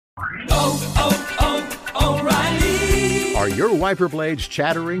O'Reilly. Are your wiper blades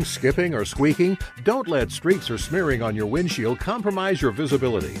chattering, skipping, or squeaking? Don't let streaks or smearing on your windshield compromise your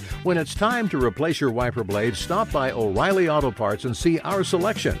visibility. When it's time to replace your wiper blades, stop by O'Reilly Auto Parts and see our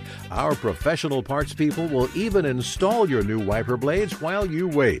selection. Our professional parts people will even install your new wiper blades while you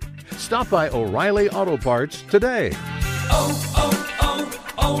wait. Stop by O'Reilly Auto Parts today.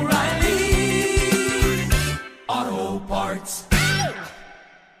 O'Reilly Auto Parts.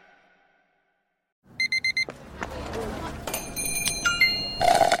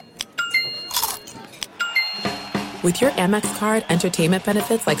 With your Amex card, entertainment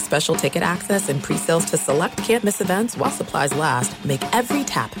benefits like special ticket access and pre-sales to select campus events while supplies last make every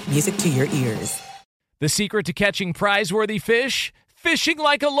tap music to your ears. The secret to catching prize-worthy fish? Fishing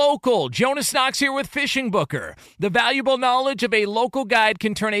like a local. Jonas Knox here with Fishing Booker. The valuable knowledge of a local guide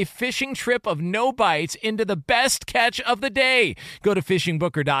can turn a fishing trip of no bites into the best catch of the day. Go to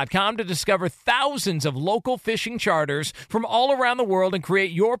fishingbooker.com to discover thousands of local fishing charters from all around the world and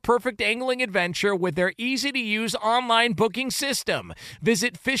create your perfect angling adventure with their easy-to-use online booking system.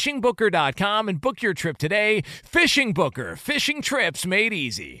 Visit fishingbooker.com and book your trip today. Fishing Booker. Fishing trips made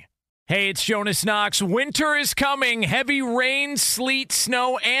easy. Hey, it's Jonas Knox. Winter is coming. Heavy rain, sleet,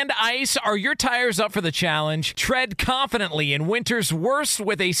 snow, and ice. Are your tires up for the challenge? Tread confidently in winter's worst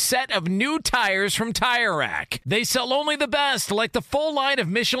with a set of new tires from Tire Rack. They sell only the best, like the full line of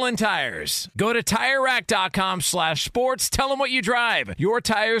Michelin tires. Go to TireRack.com/sports. Tell them what you drive. Your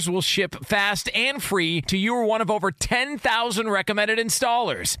tires will ship fast and free to you or one of over 10,000 recommended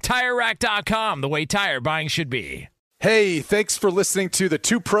installers. TireRack.com, the way tire buying should be. Hey, thanks for listening to the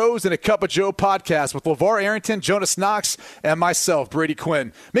Two Pros and a Cup of Joe podcast with LeVar Arrington, Jonas Knox, and myself, Brady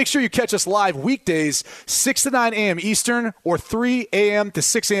Quinn. Make sure you catch us live weekdays, 6 to 9 a.m. Eastern or 3 a.m. to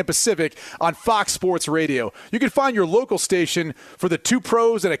 6 a.m. Pacific on Fox Sports Radio. You can find your local station for the Two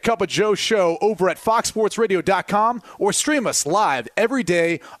Pros and a Cup of Joe show over at foxsportsradio.com or stream us live every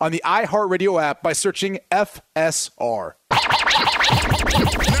day on the iHeartRadio app by searching FSR.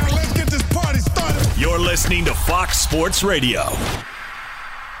 You're listening to Fox Sports Radio.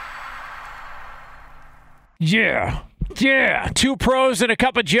 Yeah. Two Pros and a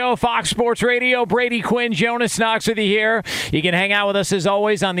Cup of Joe, Fox Sports Radio. Brady Quinn, Jonas Knox with you here. You can hang out with us as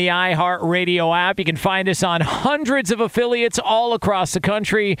always on the iHeartRadio app. You can find us on hundreds of affiliates all across the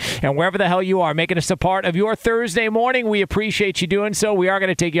country and wherever the hell you are, making us a part of your Thursday morning. We appreciate you doing so. We are going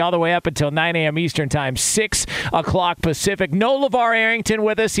to take you all the way up until 9 a.m. Eastern Time, 6 o'clock Pacific. No LeVar Arrington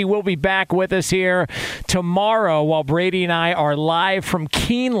with us. He will be back with us here tomorrow while Brady and I are live from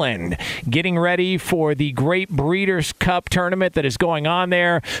Keeneland, getting ready for the Great Breeders' Cup tournament that is going on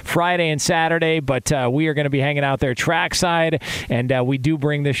there Friday and Saturday, but we are going to be hanging out there trackside, and we do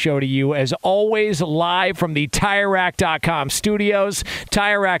bring this show to you as always live from the TireRack.com studios.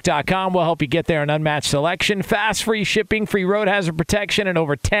 TireRack.com will help you get there an unmatched selection, fast free shipping, free road hazard protection, and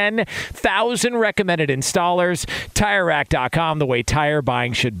over 10,000 recommended installers. TireRack.com, the way tire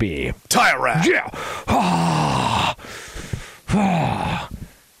buying should be. Tire Rack. Yeah.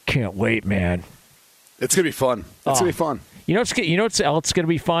 Can't wait, man. It's going to be fun. It's going to be fun. You know what's else going to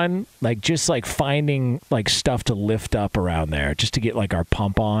be fun? Like finding like stuff to lift up around there just to get like our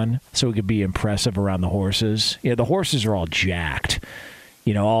pump on so we could be impressive around the horses. Yeah, the horses are all jacked,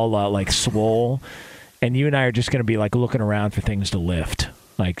 all like swole. And you and I are just going to be like looking around for things to lift,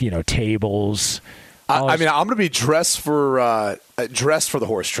 like, tables. I'm going to be dressed for the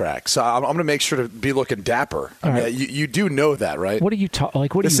horse track, so I'm going to make sure to be looking dapper. You do know that, right? What are you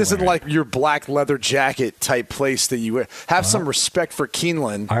This isn't like your black leather jacket type place that you wear. Have some respect for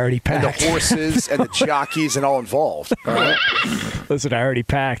Keeneland. I already packed. And the horses and the jockeys and all involved. All right? Listen, I already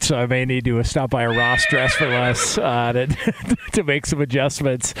packed, so I may need to stop by a Ross Dress for Less to make some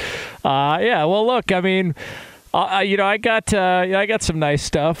adjustments. Well, look, I mean. I got some nice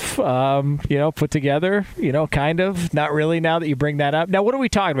stuff, put together, kind of. Not really now that you bring that up. Now, what are we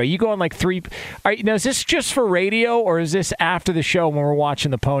talking about? You go on like 3. Now, is this just for radio or is this after the show when we're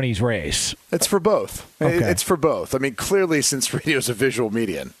watching the ponies race? It's for both. Okay. It's for both. I mean, clearly, since radio is a visual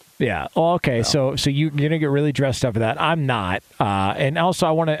medium. Yeah. Oh, okay. No. So you're gonna get really dressed up for that. I'm not. And also,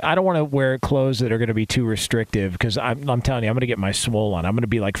 I don't want to wear clothes that are going to be too restrictive because I'm telling you, I'm going to get my swole on. I'm going to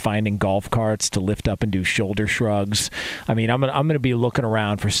be like finding golf carts to lift up and do shoulder shrugs. I mean, I'm going to be looking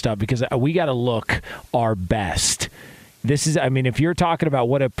around for stuff because we got to look our best. This is, I mean, if you're talking about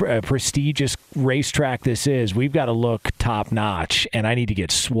what a prestigious racetrack this is, we've got to look top notch, and I need to get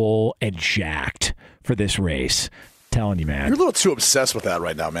swole and jacked for this race. Telling you, man. You're a little too obsessed with that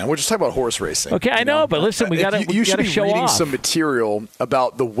right now, man. We're just talking about horse racing. Okay, I know, but listen, we got to show off. You should be reading some material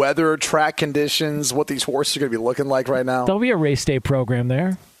about the weather, track conditions, what these horses are going to be looking like right now. There'll be a race day program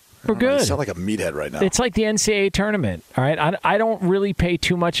there. We're good. You sound like a meathead right now. It's like the NCAA tournament, all right? I don't really pay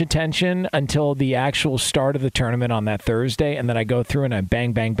too much attention until the actual start of the tournament on that Thursday, and then I go through and I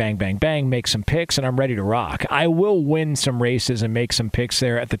bang, bang, bang, bang, bang, make some picks, and I'm ready to rock. I will win some races and make some picks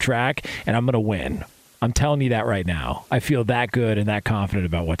there at the track, and I'm going to win. I'm telling you that right now. I feel that good and that confident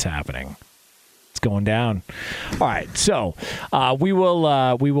about what's happening. It's going down. All right, so we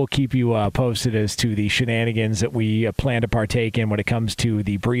will keep you posted as to the shenanigans that we plan to partake in when it comes to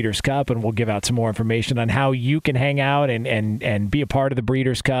the Breeders' Cup, and we'll give out some more information on how you can hang out and be a part of the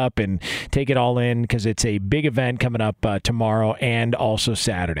Breeders' Cup and take it all in, because it's a big event coming up tomorrow and also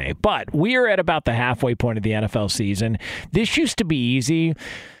Saturday. But we are at about the halfway point of the NFL season. This used to be easy.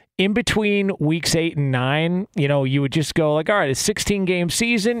 In between weeks 8 and 9, you would just go like, all right, it's a 16-game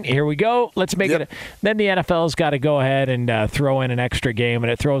season. Here we go. Let's make it. Then the NFL's got to go ahead and throw in an extra game,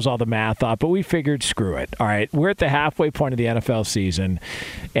 and it throws all the math off. But we figured, screw it. All right, we're at the halfway point of the NFL season,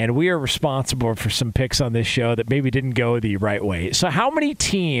 and we are responsible for some picks on this show that maybe didn't go the right way. So how many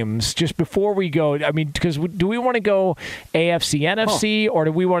teams, just before we go, because do we want to go AFC, NFC, or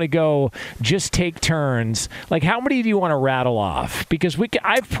do we want to go just take turns? Like, how many do you want to rattle off? Because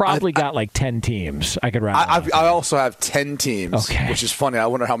I've probably got like 10 teams I could rattle off. I also have 10 teams, which is funny. I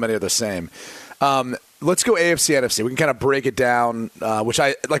wonder how many are the same. Let's go AFC, NFC. We can kind of break it down, which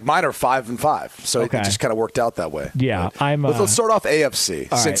mine are 5 and 5. So it just kind of worked out that way. Yeah. Let's start off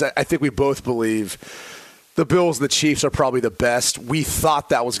AFC, since I think we both believe the Bills and the Chiefs are probably the best. We thought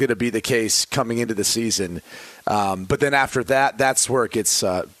that was going to be the case coming into the season. But then after that, that's where it gets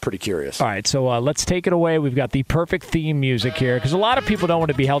pretty curious. All right, so let's take it away. We've got the perfect theme music here, because a lot of people don't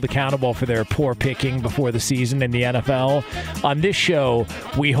want to be held accountable for their poor picking before the season in the NFL. On this show,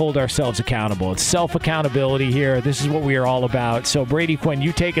 we hold ourselves accountable. It's self-accountability here. This is what we are all about. So, Brady Quinn,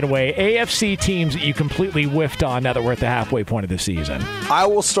 you take it away. AFC teams that you completely whiffed on now that we're at the halfway point of the season. I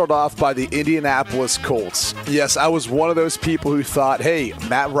will start off by the Indianapolis Colts. Yes, I was one of those people who thought, hey,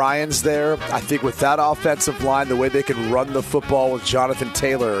 Matt Ryan's there. I think with that offensive line, the way they can run the football with Jonathan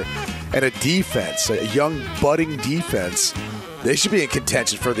Taylor and a defense, a young budding defense, they should be in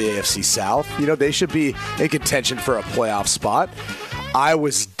contention for the AFC South. They should be in contention for a playoff spot. I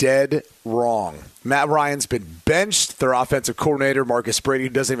was dead wrong. Matt Ryan's been benched. Their offensive coordinator, Marcus Brady, who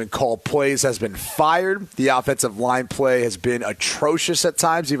doesn't even call plays, has been fired. The offensive line play has been atrocious at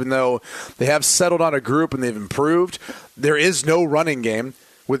times, even though they have settled on a group and they've improved. There is no running game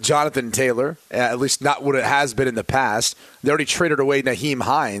with Jonathan Taylor, at least not what it has been in the past. They already traded away Nyheim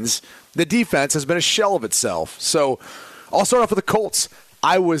Hines. The defense has been a shell of itself. So I'll start off with the Colts.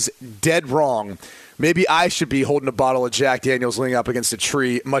 I was dead wrong. Maybe I should be holding a bottle of Jack Daniels leaning up against a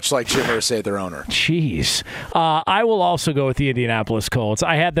tree, much like Jim Irsay, their owner. Jeez. I will also go with the Indianapolis Colts.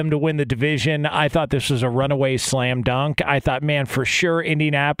 I had them to win the division. I thought this was a runaway slam dunk. I thought, man, for sure,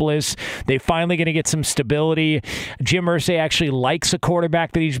 Indianapolis, they finally going to get some stability. Jim Irsay actually likes a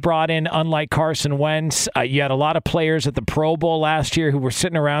quarterback that he's brought in, unlike Carson Wentz. You had a lot of players at the Pro Bowl last year who were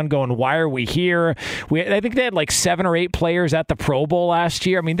sitting around going, why are we here? I think they had like 7 or 8 players at the Pro Bowl last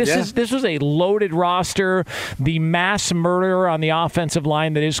year. I mean, this was a loaded roster. The mass murderer on the offensive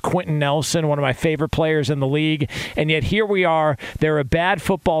line that is Quentin Nelson, one of my favorite players in the league. And yet here we are. They're a bad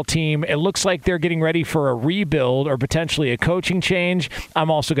football team. It looks like they're getting ready for a rebuild or potentially a coaching change.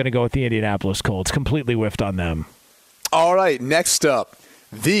 I'm also going to go with the Indianapolis Colts. Completely whiffed on them. All right, next up,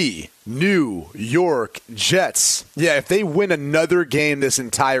 the New York Jets. Yeah, if they win another game this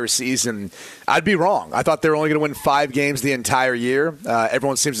entire season, I'd be wrong. I thought they were only going to win 5 games the entire year.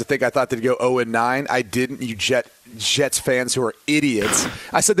 Everyone seems to think I thought they'd go 0-9. I didn't. You Jets fans who are idiots.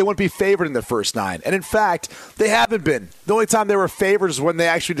 I said they wouldn't be favored in the first 9. And in fact, they haven't been. The only time they were favored is when they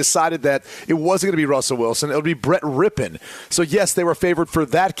actually decided that it wasn't going to be Russell Wilson. It would be Brett Rippon. So yes, they were favored for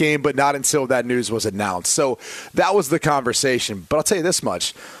that game, but not until that news was announced. So that was the conversation. But I'll tell you this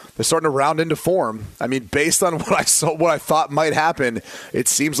much. They're starting to round into form. I mean, based on what I thought might happen, it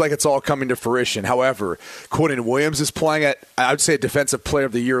seems like it's all coming to fruition. However, Quentin Williams is playing at, I would say, a Defensive Player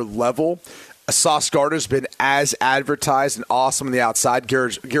of the Year level. Sauce Gardner's been as advertised and awesome on the outside.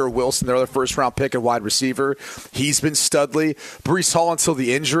 Garrett Wilson, their other first-round pick and wide receiver, he's been studly. Breece Hall, until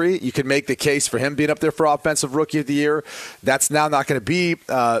the injury, you can make the case for him being up there for Offensive Rookie of the Year. That's now not going to be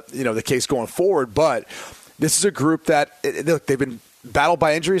the case going forward. But this is a group that they've been battled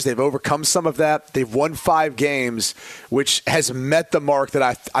by injuries. They've overcome some of that. They've won 5 games, which has met the mark that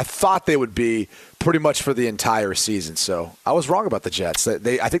I thought they would be pretty much for the entire season. So I was wrong about the Jets. I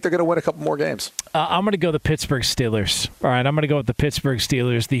think they're going to win a couple more games. I'm going to go the Pittsburgh Steelers. All right, I'm going to go with the Pittsburgh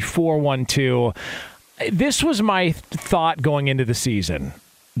Steelers, the 4-1-2. This was my thought going into the season.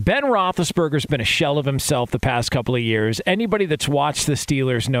 Ben Roethlisberger's been a shell of himself the past couple of years. Anybody that's watched the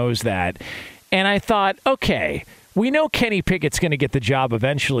Steelers knows that. And I thought, okay, we know Kenny Pickett's going to get the job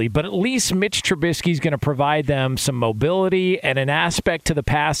eventually, but at least Mitch Trubisky's going to provide them some mobility and an aspect to the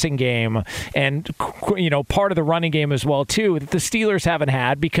passing game and, part of the running game as well, too, that the Steelers haven't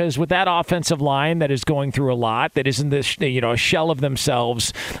had, because with that offensive line that is going through a lot, that isn't this, a shell of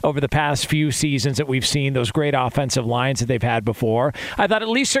themselves over the past few seasons that we've seen, those great offensive lines that they've had before, I thought at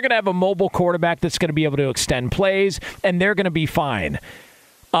least they're going to have a mobile quarterback that's going to be able to extend plays, and they're going to be fine.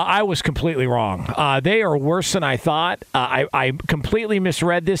 I was completely wrong. They are worse than I thought. I completely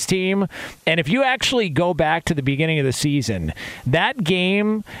misread this team. And if you actually go back to the beginning of the season, that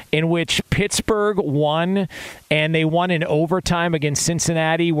game in which Pittsburgh won, and they won in overtime against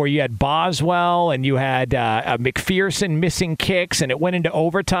Cincinnati, where you had Boswell and you had McPherson missing kicks, and it went into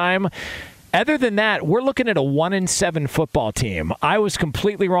overtime. Other than that, we're looking at a 1-7 football team. I was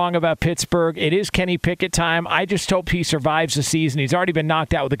completely wrong about Pittsburgh. It is Kenny Pickett time. I just hope he survives the season. He's already been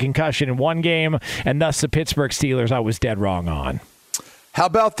knocked out with a concussion in one game, and thus the Pittsburgh Steelers I was dead wrong on. How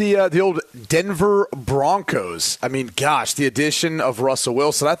about the old Denver Broncos? I mean, gosh, the addition of Russell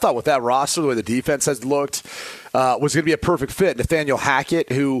Wilson. I thought with that roster, the way the defense has looked, was going to be a perfect fit. Nathaniel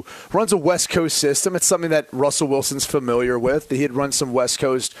Hackett, who runs a West Coast system. It's something that Russell Wilson's familiar with. He had run some West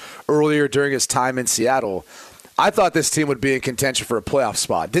Coast earlier during his time in Seattle. I thought this team would be in contention for a playoff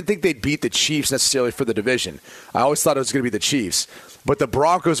spot. Didn't think they'd beat the Chiefs necessarily for the division. I always thought it was going to be the Chiefs. But the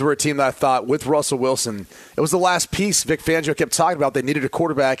Broncos were a team that I thought, with Russell Wilson, it was the last piece Vic Fangio kept talking about. They needed a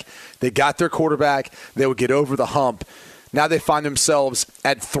quarterback. They got their quarterback. They would get over the hump. Now they find themselves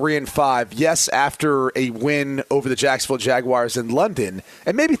at 3-5. Yes, after a win over the Jacksonville Jaguars in London.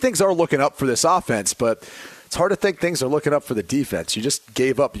 And maybe things are looking up for this offense, but it's hard to think things are looking up for the defense. You just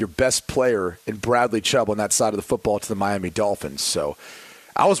gave up your best player in Bradley Chubb on that side of the football to the Miami Dolphins. So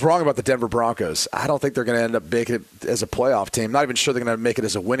I was wrong about the Denver Broncos. I don't think they're going to end up making it as a playoff team. Not even sure they're going to make it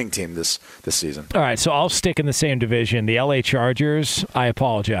as a winning team this season. All right, so I'll stick in the same division. The LA Chargers, I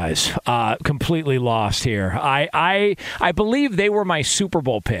apologize. Completely lost here. I believe they were my Super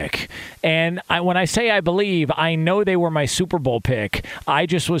Bowl pick. And when I say I believe, I know they were my Super Bowl pick. I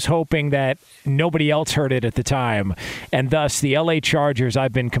just was hoping that nobody else heard it at the time. And thus, the LA Chargers,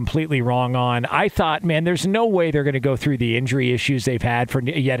 I've been completely wrong on. I thought, man, there's no way they're going to go through the injury issues they've had for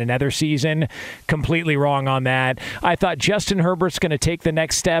yet another season. Completely wrong on that. I thought Justin Herbert's going to take the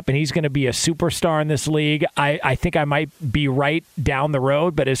next step, and he's going to be a superstar in this league. I think I might be right down the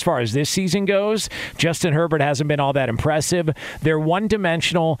road, but as far as this season goes, Justin Herbert hasn't been all that impressive. They're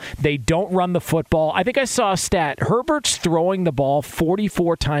one-dimensional. They don't run the football. I think I saw a stat. Herbert's throwing the ball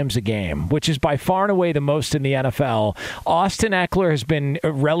 44 times a game, which is by far and away the most in the NFL. Austin Eckler has been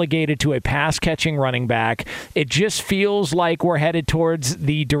relegated to a pass-catching running back. It just feels like we're headed towards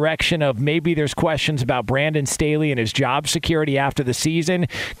the direction of maybe there's questions about Brandon Staley and his job security after the season.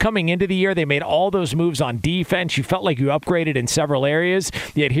 Coming into the year, they made all those moves on defense. You felt like you upgraded in several areas,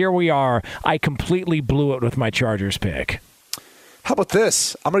 yet here we are. I completely blew it with my Chargers pick. How about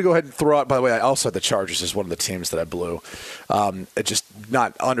this? I'm going to go ahead and throw out, by the way, I also had the Chargers as one of the teams that I blew. Just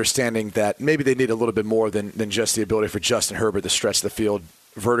not understanding that maybe they need a little bit more than just the ability for Justin Herbert to stretch the field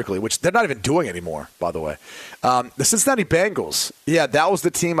vertically, which they're not even doing anymore, by the way. The Cincinnati Bengals, yeah, that was the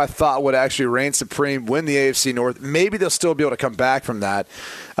team I thought would actually reign supreme, win the AFC North. Maybe they'll still be able to come back from that,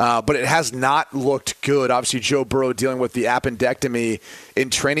 but it has not looked good. Obviously, Joe Burrow dealing with the appendectomy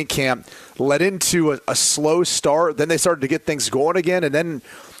in training camp led into a slow start. Then they started to get things going again, and then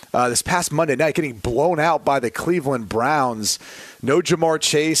this past Monday night getting blown out by the Cleveland Browns. No Jamar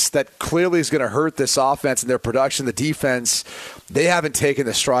Chase. That clearly is going to hurt this offense and their production. The defense, they haven't taken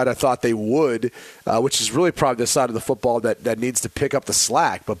the stride I thought they would, which is really probably the side of the football that needs to pick up the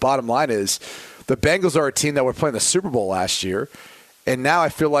slack. But bottom line is the Bengals are a team that were playing the Super Bowl last year, and now I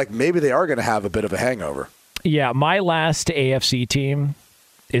feel like maybe they are going to have a bit of a hangover. Yeah, my last AFC team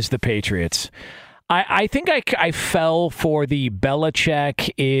is the Patriots. I think I fell for the Belichick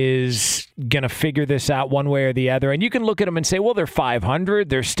is going to figure this out one way or the other. And you can look at them and say, well, they're 500.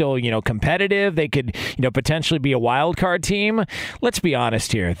 They're still, competitive. They could, potentially be a wild card team. Let's be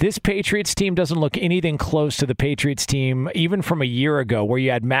honest here. This Patriots team doesn't look anything close to the Patriots team, even from a year ago, where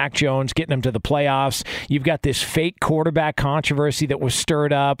you had Mac Jones getting them to the playoffs. You've got this fake quarterback controversy that was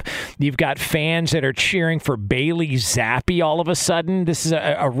stirred up. You've got fans that are cheering for Bailey Zappi all of a sudden. This is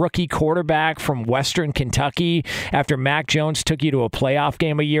a rookie quarterback from Western Kentucky after Mac Jones took you to a playoff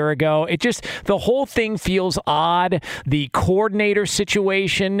game a year ago. It the whole thing feels odd. The coordinator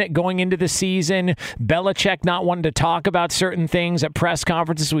situation going into the season, Belichick not wanting to talk about certain things at press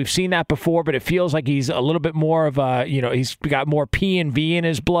conferences. We've seen that before, but it feels like he's a little bit more of a, he's got more P and V in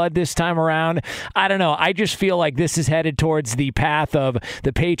his blood this time around. I don't know. I just feel like this is headed towards the path of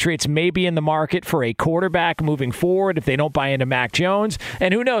the Patriots may be in the market for a quarterback moving forward if they don't buy into Mac Jones.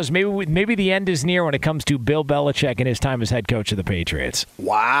 And who knows, maybe the end is near when it comes to Bill Belichick and his time as head coach of the Patriots.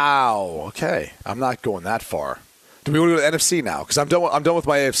 Wow. Okay. I'm not going that far. Do we want to go to NFC now? Because I'm done with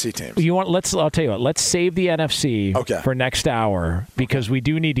my AFC teams. I'll tell you what. Let's save the NFC for next hour because we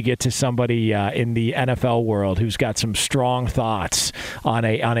do need to get to somebody in the NFL world who's got some strong thoughts on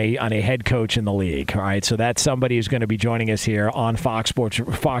a head coach in the league. All right, so that's somebody who's going to be joining us here on Fox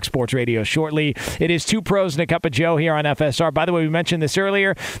Sports Radio shortly. It is Two Pros and a Cup of Joe here on FSR. By the way, we mentioned this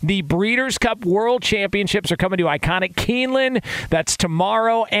earlier. The Breeders' Cup World Championships are coming to iconic Keeneland. That's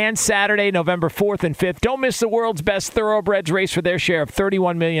tomorrow and Saturday, November 4th and 5th. Don't miss the world's best thoroughbreds race for their share of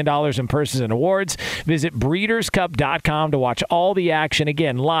 $31 million in purses and awards. Visit breederscup.com to watch all the action.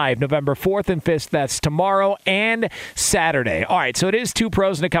 Again, live November 4th and 5th. That's tomorrow and Saturday. All right, so it is Two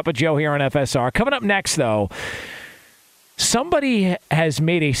Pros and a Cup of Joe here on FSR. Coming up next, though, somebody has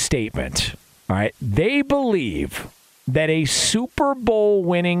made a statement. All right, they believe that a Super Bowl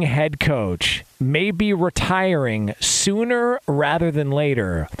winning head coach may be retiring sooner rather than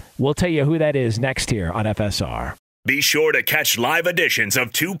later. We'll tell you who that is next here on FSR. Be sure to catch live editions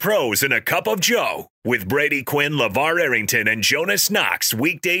of Two Pros and a Cup of Joe with Brady Quinn, LeVar Arrington, and Jonas Knox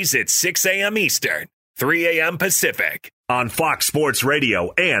weekdays at 6 a.m. Eastern, 3 a.m. Pacific on Fox Sports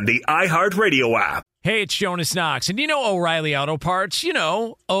Radio and the iHeartRadio app. Hey, it's Jonas Knox, and you know O'Reilly Auto Parts. You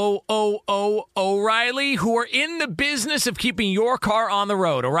know, O'Reilly, who are in the business of keeping your car on the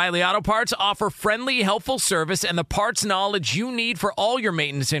road. O'Reilly Auto Parts offer friendly, helpful service and the parts knowledge you need for all your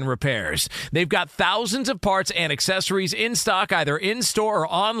maintenance and repairs. They've got thousands of parts and accessories in stock, either in-store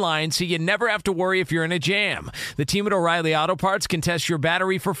or online, so you never have to worry if you're in a jam. The team at O'Reilly Auto Parts can test your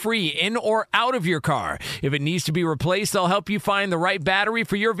battery for free in or out of your car. If it needs to be replaced, they'll help you find the right battery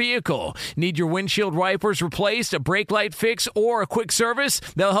for your vehicle. Need your windshield wipers replaced, a brake light fix, or a quick service?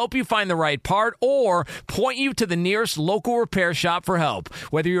 They'll help you find the right part or point you to the nearest local repair shop for help.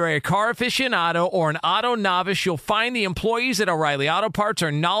 Whether you're a car aficionado or an auto novice, you'll find the employees at O'Reilly Auto Parts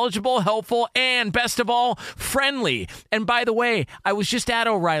are knowledgeable, helpful, and best of all, friendly. And by the way, I was just at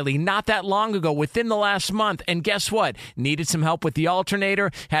O'Reilly not that long ago, within the last month, and guess what? Needed some help with the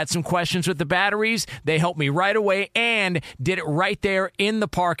alternator, had some questions with the batteries. They helped me right away and did it right there in the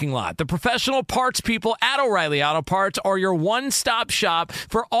parking lot. The professional parts people at O'Reilly Auto Parts are your one-stop shop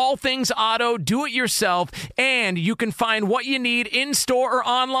for all things auto, do-it-yourself, and you can find what you need in-store or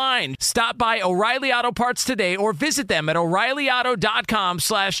online. Stop by O'Reilly Auto Parts today or visit them at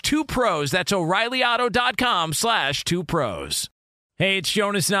O'ReillyAuto.com/2pros. That's O'ReillyAuto.com/2pros. Hey, it's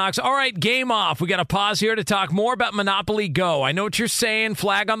Jonas Knox. All right, game off. We got to pause here to talk more about Monopoly Go. I know what you're saying.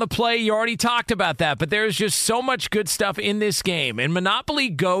 Flag on the play. You already talked about that, but there's just so much good stuff in this game. In Monopoly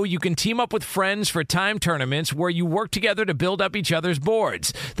Go, you can team up with friends for time tournaments where you work together to build up each other's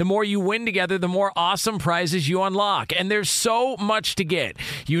boards. The more you win together, the more awesome prizes you unlock. And there's so much to get.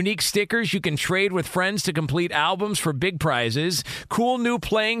 Unique stickers you can trade with friends to complete albums for big prizes. Cool new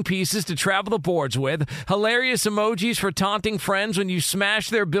playing pieces to travel the boards with. Hilarious emojis for taunting friends when you smash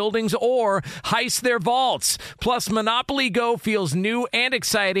their buildings or heist their vaults. Plus, Monopoly Go feels new and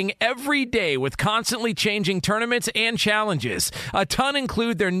exciting every day with constantly changing tournaments and challenges. A ton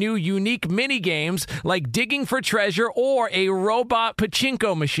include their new unique mini games like digging for treasure or a robot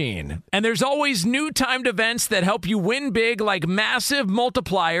pachinko machine. And there's always new timed events that help you win big, like massive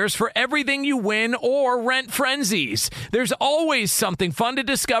multipliers for everything you win or rent frenzies. There's always something fun to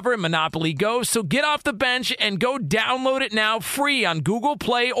discover in Monopoly Go, so get off the bench and go download it now free on Google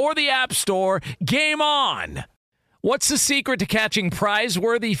Play or the App Store. Game on! What's the secret to catching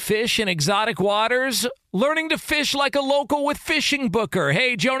prize-worthy fish in exotic waters? Learning to fish like a local with Fishing Booker.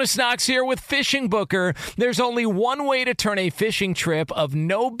 Hey, Jonas Knox here with Fishing Booker. There's only one way to turn a fishing trip of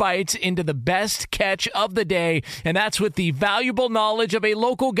no bites into the best catch of the day, and that's with the valuable knowledge of a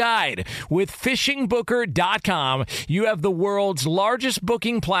local guide. With FishingBooker.com, you have the world's largest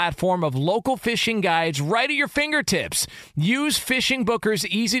booking platform of local fishing guides right at your fingertips. Use Fishing Booker's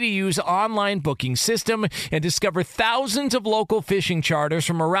easy-to-use online booking system and discover thousands of local fishing charters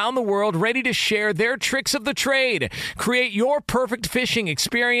from around the world ready to share their tricks tricks of the trade. Create your perfect fishing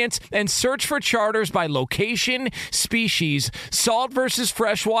experience and search for charters by location, species, salt versus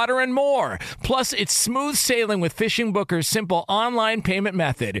freshwater, and more. Plus, it's smooth sailing with Fishing Booker's simple online payment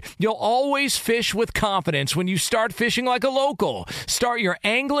method. You'll always fish with confidence when you start fishing like a local. Start your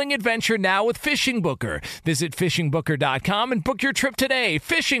angling adventure now with Fishing Booker. Visit fishingbooker.com and book your trip today.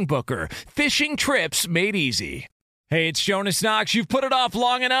 Fishing Booker. Fishing trips made easy. Hey, it's Jonas Knox. You've put it off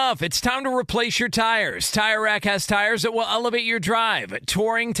long enough. It's time to replace your tires. Tire Rack has tires that will elevate your drive.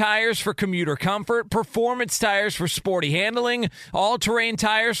 Touring tires for commuter comfort, performance tires for sporty handling, all-terrain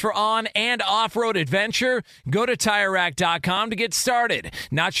tires for on- and off-road adventure. Go to TireRack.com to get started.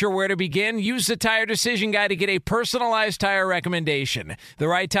 Not sure where to begin? Use the Tire Decision Guide to get a personalized tire recommendation. The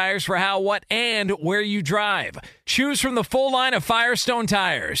right tires for how, what, and where you drive. Choose from the full line of Firestone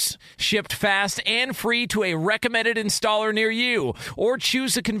tires. Shipped fast and free to a recommended installer near you, or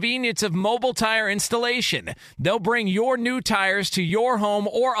choose the convenience of mobile tire installation. They'll bring your new tires to your home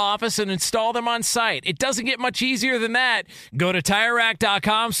or office and install them on site. It doesn't get much easier than that. Go to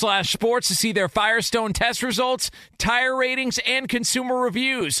TireRack.com/sports to see their Firestone test results, tire ratings, and consumer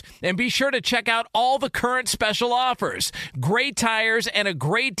reviews. And be sure to check out all the current special offers. Great tires and a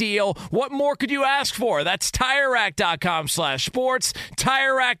great deal. What more could you ask for? That's TireRack.com/sports.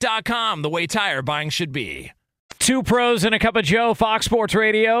 TireRack.com, the way tire buying should be. Two pros and a cup of Joe, Fox Sports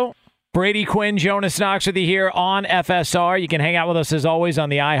Radio. Brady Quinn, Jonas Knox with you here on FSR. You can hang out with us as always on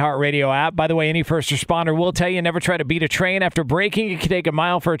the iHeartRadio app. By the way, any first responder will tell you never try to beat a train. After braking, it can take a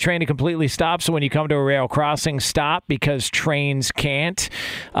mile for a train to completely stop. So when you come to a rail crossing, stop because trains can't.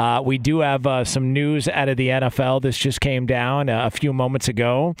 We do have some news out of the NFL. This just came down a few moments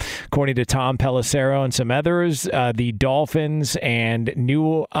ago. According to Tom Pelissero and some others, the Dolphins and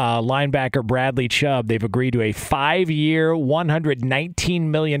new linebacker Bradley Chubb, they've agreed to a 5-year, $119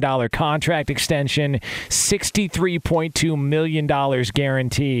 million contract extension, $63.2 million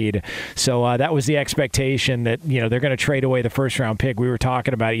guaranteed. So that was the expectation that, they're going to trade away the first-round pick. We were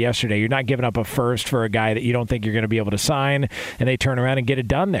talking about it yesterday. You're not giving up a first for a guy that you don't think you're going to be able to sign, and they turn around and get it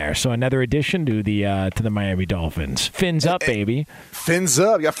done there. So another addition to the Miami Dolphins. Fins up, baby. Fins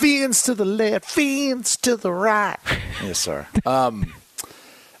up. You got fins to the left, fins to the right. Yes, sir.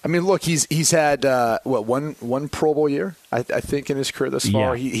 I mean, look, he's had one Pro Bowl year, I think, in his career thus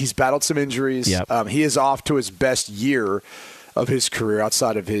far. Yeah. He's battled some injuries. Yep. He is off to his best year of his career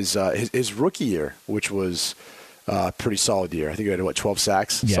outside of his rookie year, which was a pretty solid year. I think he had 12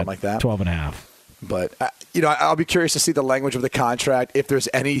 sacks, something like that. 12 and a half. But I'll be curious to see the language of the contract. If there's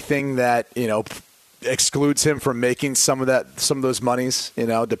anything that excludes him from making some of those monies,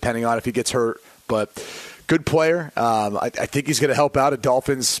 depending on if he gets hurt, but. Good player. I think he's going to help out a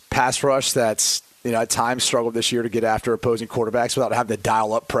Dolphins pass rush that's at times struggled this year to get after opposing quarterbacks without having to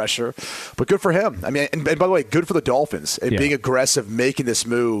dial up pressure. But good for him. I mean, and by the way, good for the Dolphins and being aggressive, making this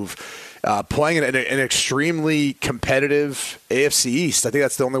move, playing in an extremely competitive AFC East. I think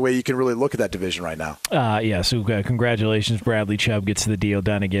that's the only way you can really look at that division right now. So congratulations, Bradley Chubb gets the deal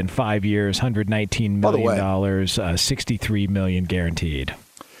done again. 5 years, $119 million, $63 million guaranteed.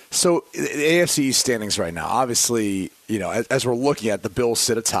 So the AFC standings right now, obviously, as we're looking at, the Bills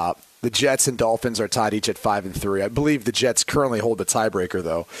sit atop. The Jets and Dolphins are tied each at 5-3. I believe the Jets currently hold the tiebreaker,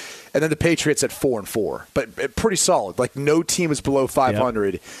 though. And then the Patriots at 4-4. But pretty solid. Like, no team is below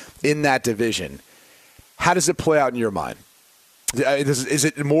 500 in that division. How does it play out in your mind? Is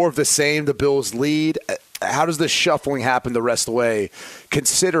it more of the same, the Bills lead? How does the shuffling happen the rest of the way,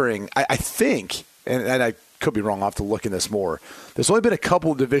 considering, I think, and I could be wrong, I'll have to look in this more. There's only been a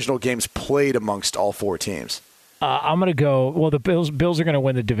couple of divisional games played amongst all four teams. I'm going to go, well, the Bills are going to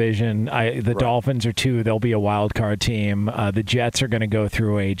win the division. The Dolphins are 2. They'll be a wild card team. The Jets are going to go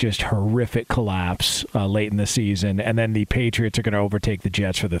through a just horrific collapse late in the season. And then the Patriots are going to overtake the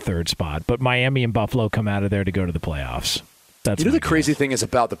Jets for the 3rd spot. But Miami and Buffalo come out of there to go to the playoffs. That's the crazy thing is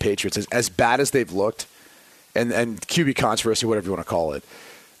about the Patriots is as bad as they've looked, and QB controversy, whatever you want to call it,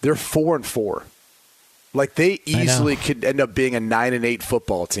 they're 4-4. Like, they easily could end up being a 9-8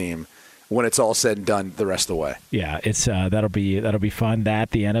 football team when it's all said and done the rest of the way. Yeah, it's that'll be fun. The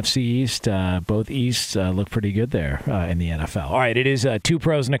NFC East, both Easts look pretty good there in the NFL. All right, it is 2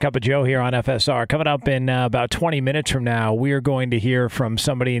 pros and a cup of Joe here on FSR. Coming up in about 20 minutes from now, we are going to hear from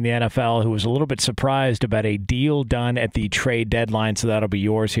somebody in the NFL who was a little bit surprised about a deal done at the trade deadline, so that'll be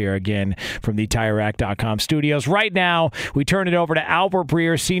yours here again from the TireRack.com studios. Right now, we turn it over to Albert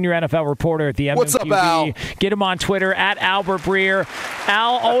Breer, senior NFL reporter at the MMQB. What's up, Al? Get him on Twitter, at Albert Breer.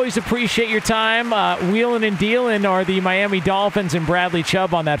 Al, always appreciate your time. Wheeling and dealing are the Miami Dolphins and Bradley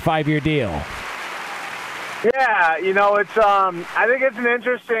Chubb on that 5-year deal. Yeah, it's I think it's an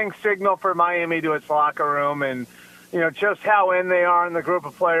interesting signal for Miami to its locker room, and just how in they are in the group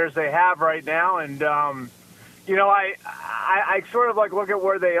of players they have right now, and I sort of look at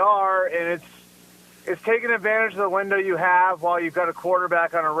where they are, and it's taking advantage of the window you have while you've got a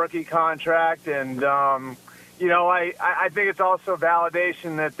quarterback on a rookie contract, and I think it's also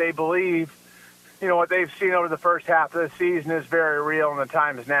validation that they believe what they've seen over the first half of the season is very real in the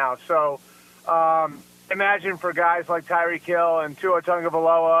times now. So. Imagine for guys like Tyreek Hill and Tua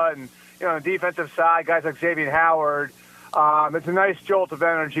Tagovailoa and, on the defensive side, guys like Xavier Howard, it's a nice jolt of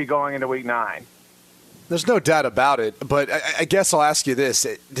energy going into Week 9. There's no doubt about it, but I guess I'll ask you this.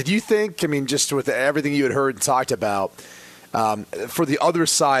 Did you think, just with everything you had heard and talked about, for the other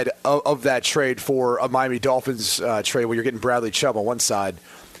side of that trade for a Miami Dolphins trade where you're getting Bradley Chubb on one side,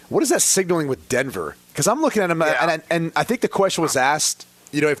 what is that signaling with Denver? Because I'm looking at them, and I think the question was asked,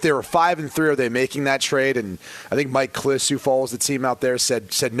 if they were 5-3, are they making that trade? And I think Mike Kliss, who follows the team out there,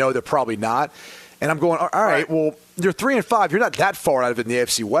 said no, they're probably not. And I'm going, all right, well, you're 3-5. You're not that far out of it in the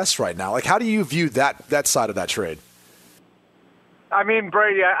AFC West right now. How do you view that side of that trade?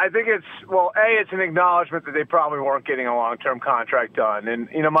 Brady, I think it's an acknowledgement that they probably weren't getting a long-term contract done. And,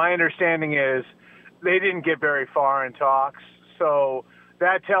 my understanding is they didn't get very far in talks. So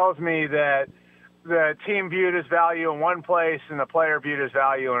that tells me that the team viewed his value in one place and the player viewed his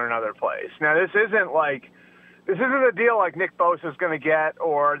value in another place. Now, this isn't a deal like Nick Bosa is going to get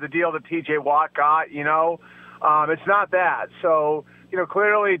or the deal that T.J. Watt got, It's not that. So,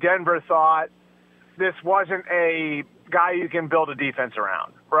 clearly Denver thought this wasn't a guy you can build a defense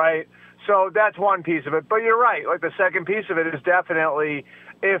around, right? So that's one piece of it. But you're right. The second piece of it is definitely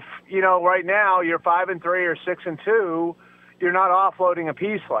if, right now you're 5-3 or 6-2, you're not offloading a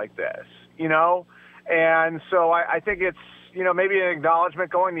piece like this. And so I think it's, maybe an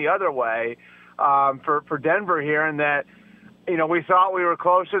acknowledgement going the other way for Denver here, in that, we thought we were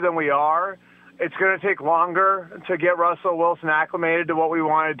closer than we are. It's going to take longer to get Russell Wilson acclimated to what we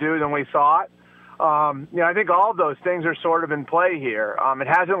want to do than we thought. I think all of those things are sort of in play here. It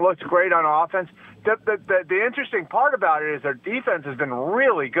hasn't looked great on offense. The interesting part about it is their defense has been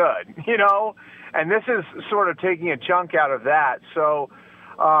really good, and this is sort of taking a chunk out of that. So,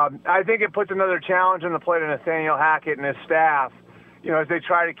 I think it puts another challenge on the plate of Nathaniel Hackett and his staff, as they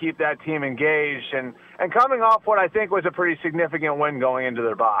try to keep that team engaged and coming off what I think was a pretty significant win going into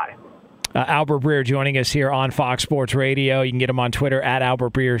their bye. Albert Breer joining us here on Fox Sports Radio. You can get him on Twitter at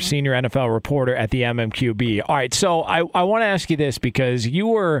Albert Breer, senior NFL reporter at the MMQB. All right, so I want to ask you this because you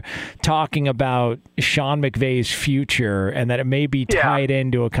were talking about Sean McVay's future and that it may be tied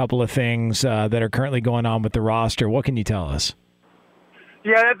into a couple of things that are currently going on with the roster. What can you tell us?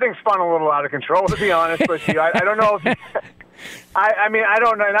 Yeah, that thing's spun a little out of control, to be honest with you. I don't know if I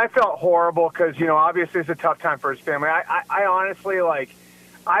don't know, and I felt horrible because, obviously it's a tough time for his family. I honestly,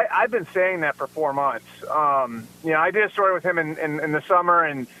 I've been saying that for 4 months. I did a story with him in the summer,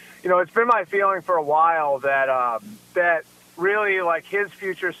 and, it's been my feeling for a while that that really, his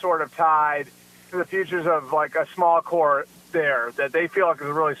future sort of tied to the futures of, a small core there, that they feel like is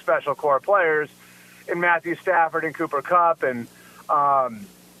a really special core of players in Matthew Stafford and Cooper Kupp and and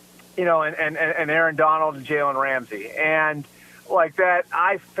Aaron Donald and Jalen Ramsey. And that,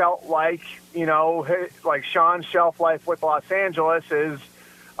 I felt Sean's shelf life with Los Angeles is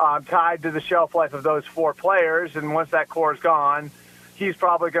tied to the shelf life of those 4 players. And once that core is gone, he's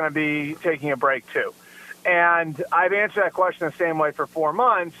probably going to be taking a break too. And I've answered that question the same way for 4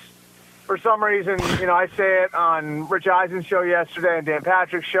 months. For some reason, I say it on Rich Eisen's show yesterday and Dan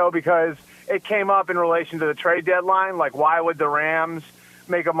Patrick's show because it came up in relation to the trade deadline. Why would the Rams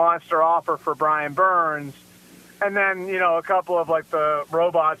make a monster offer for Brian Burns? And then, a couple of the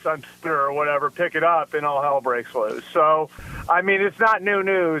robots on Twitter or whatever pick it up and all hell breaks loose. So, it's not new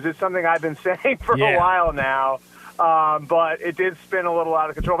news. It's something I've been saying for a while now. But it did spin a little out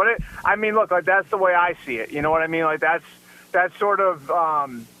of control. But that's the way I see it. You know what I mean? That's sort of,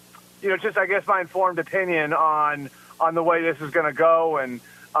 just I guess my informed opinion on the way this is going to go. And,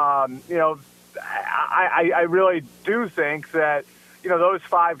 I really do think that, those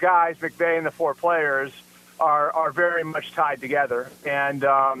 5 guys, McVay and the 4 players, are very much tied together. And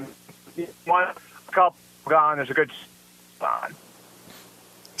one couple gone, there's a good on.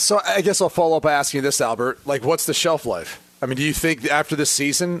 So I guess I'll follow up by asking you this, Albert. What's the shelf life? Do you think after this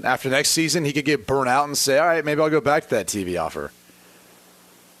season, after next season, he could get burnt out and say, all right, maybe I'll go back to that TV offer?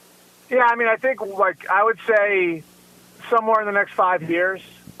 Yeah, I think, I would say somewhere in the next 5 years.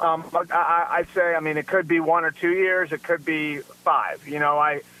 I'd say, it could be 1 or 2 years. It could be 5.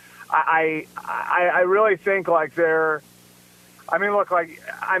 I really think they're I mean, look,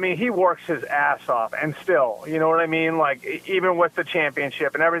 he works his ass off, and still, you know what I mean? Like, even with the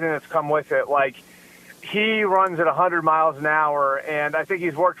championship and everything that's come with it, like, he runs at 100 miles an hour, and I think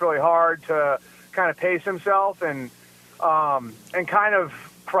he's worked really hard to kind of pace himself and kind of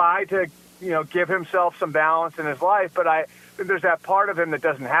try to, give himself some balance in his life. But I think there's that part of him that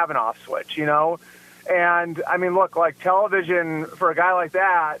doesn't have an off switch, And, I mean, look, like television for a guy like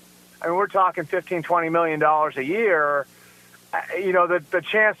that, I mean, we're talking $15, $20 million a year. The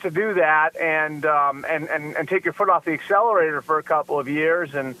chance to do that and take your foot off the accelerator for a couple of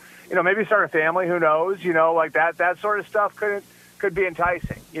years and, maybe start a family, who knows, like that sort of stuff could be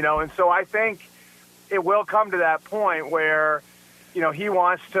enticing, And so I think it will come to that point where, he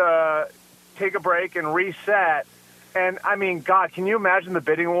wants to take a break and reset. And, I mean, God, can you imagine the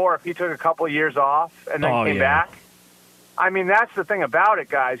bidding war if he took a couple of years off and then came back? I mean, that's the thing about it,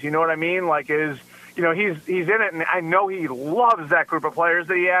 guys. You know what I mean? Like, he's in it, and I know he loves that group of players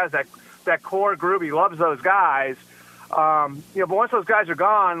that he has, that core group. He loves those guys. But once those guys are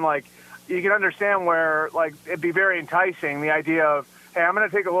gone, like, you can understand where, like, it'd be very enticing, the idea of, hey, I'm going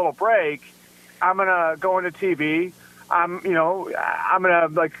to take a little break. I'm going to go into TV. I'm going to,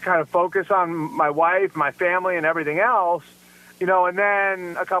 like, kind of focus on my wife, my family, and everything else, and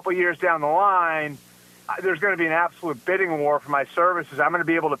then a couple years down the line, there's going to be an absolute bidding war for my services. I'm going to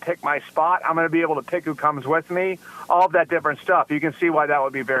be able to pick my spot. I'm going to be able to pick who comes with me, all of that different stuff. You can see why that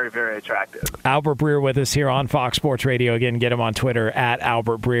would be very, very attractive. Albert Breer with us here on Fox Sports Radio. Again, get him on Twitter at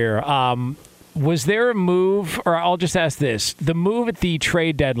Albert Breer. Was there a move, or I'll just ask this, the move at the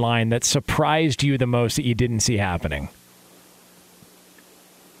trade deadline that surprised you the most that you didn't see happening?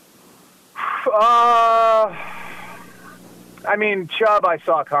 I mean, Chubb I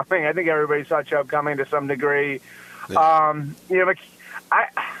saw coming. I think everybody saw Chubb coming to some degree. Yeah.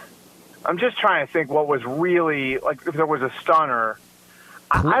 I'm just trying to think what was really, like, if there was a stunner.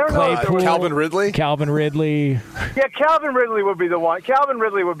 I don't know. Calvin Ridley? Calvin Ridley. Yeah, Calvin Ridley would be the one. Calvin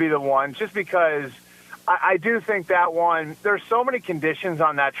Ridley would be the one, just because I do think that one, there's so many conditions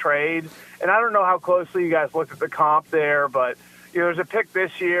on that trade, and I don't know how closely you guys looked at the comp there, but there's a pick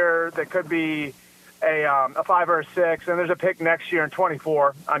this year that could be a 5 or a 6, and there's a pick next year in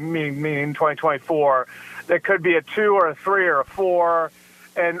 24. I mean 2024, that could be a 2 or a 3 or a 4.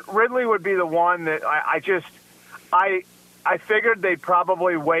 And Ridley would be the one that I figured they'd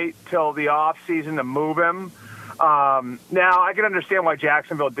probably wait till the off season to move him. Now I can understand why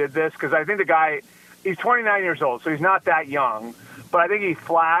Jacksonville did this, because I think the guy, he's 29 years old, so he's not that young. But I think he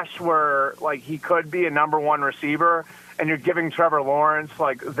flashed where, like, he could be a number one receiver, and you're giving Trevor Lawrence,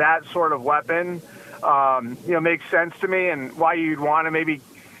 like, that sort of weapon. Makes sense to me, and why you'd want to maybe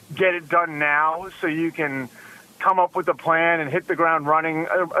get it done now so you can come up with a plan and hit the ground running,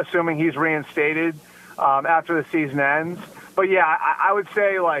 assuming he's reinstated after the season ends. But, yeah, I would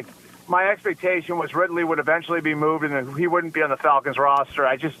say, like, my expectation was Ridley would eventually be moved and he wouldn't be on the Falcons roster.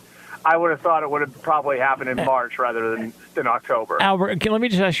 I would have thought it would have probably happened in March rather than October. Albert, let me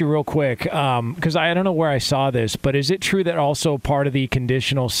just ask you real quick, because I don't know where I saw this, but is it true that also part of the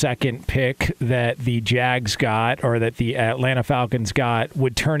conditional second pick that the Jags got, or that the Atlanta Falcons got,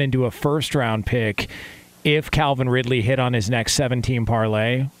 would turn into a first-round pick if Calvin Ridley hit on his next 7-team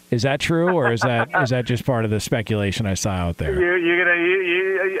parlay? Is that true, or is that just part of the speculation I saw out there?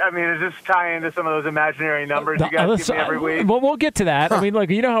 Is this tie into some of those imaginary numbers you guys give me every week? Well, we'll get to that. I mean, look,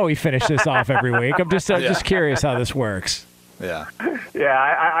 you know how we finish this off every week. I'm just curious how this works. Yeah. Yeah,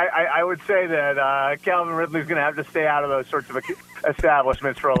 I would say that Calvin Ridley's going to have to stay out of those sorts of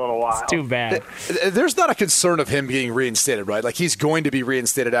establishments for a little while. It's too bad. There's not a concern of him being reinstated, right? Like, he's going to be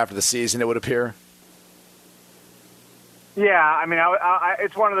reinstated after the season, it would appear. Yeah, I mean,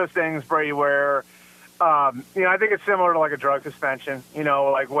 it's one of those things, Brady, where, I think it's similar to, like, a drug suspension,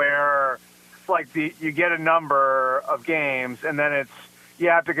 like where, like, you get a number of games, and then it's, you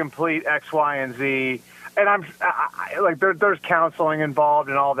have to complete X, Y, and Z. And there's counseling involved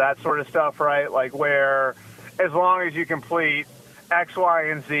and all that sort of stuff, right? Like, where as long as you complete X, Y,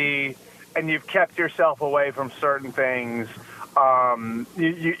 and Z, and you've kept yourself away from certain things,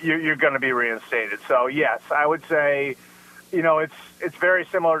 you're going to be reinstated. So, yes, I would say, it's very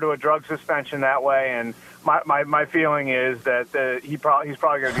similar to a drug suspension that way, and my feeling is that he's probably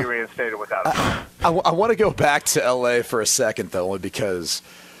going to be reinstated without it. I want to go back to L.A. for a second, though, because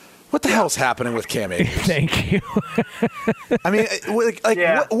what the hell's happening with Cam Akers? Thank you. I mean,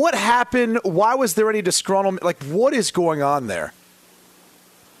 what happened? Why was there any disgruntlement? Like, what is going on there?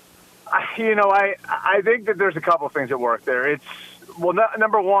 I think that there's a couple of things at work there.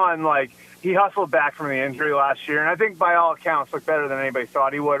 Number one, like, he hustled back from the injury last year, and I think by all accounts looked better than anybody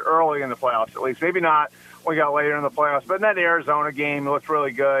thought he would early in the playoffs, at least. Maybe not we got later in the playoffs. But in that Arizona game, he looked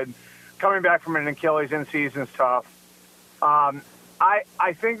really good. Coming back from an Achilles in season is tough. I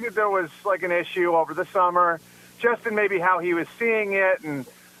think that there was like an issue over the summer, just in maybe how he was seeing it and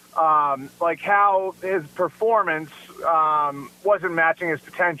like how his performance wasn't matching his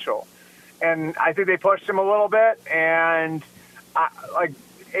potential. And I think they pushed him a little bit, and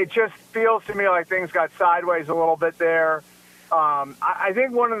it just feels to me like things got sideways a little bit there. I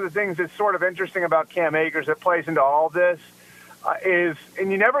think one of the things that's sort of interesting about Cam Akers that plays into all of this is,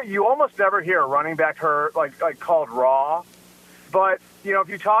 and you almost never hear a running back hurt like called raw. But, if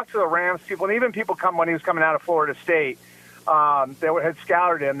you talk to the Rams people, and even people when he was coming out of Florida State, that had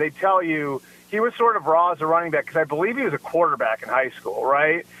scouted him, they tell you he was sort of raw as a running back because I believe he was a quarterback in high school,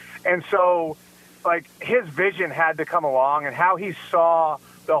 right? And so, his vision had to come along, and how he saw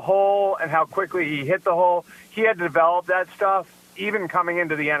the hole and how quickly he hit the hole, he had to develop that stuff even coming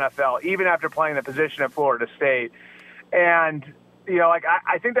into the NFL, even after playing the position at Florida State. And,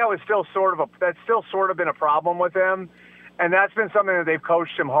 I think that was still sort of been a problem with him. And that's been something that they've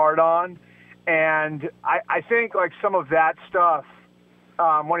coached him hard on. And I think some of that stuff,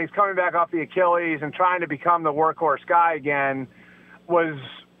 when he's coming back off the Achilles and trying to become the workhorse guy again, was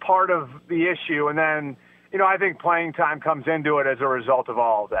part of the issue. And then, I think playing time comes into it as a result of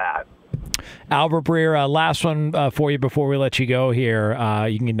all of that. Albert Breer, last one for you before we let you go here.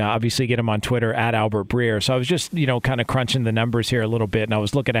 You can obviously get him on Twitter at Albert Breer. So I was just, kind of crunching the numbers here a little bit, and I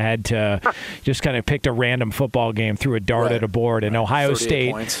was looking ahead to just kind of picked a random football game, threw a dart at a board, and Ohio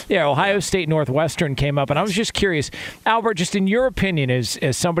State. Points. Yeah, Ohio State Northwestern came up, and I was just curious, Albert, just in your opinion, as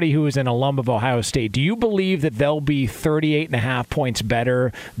somebody who is an alum of Ohio State, do you believe that they'll be 38.5 points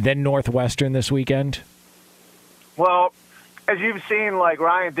better than Northwestern this weekend? Well, as you've seen,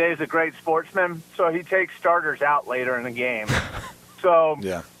 Ryan Day's a great sportsman, so he takes starters out later in the game. So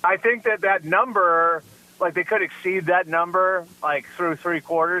yeah. I think that number, they could exceed that number, through three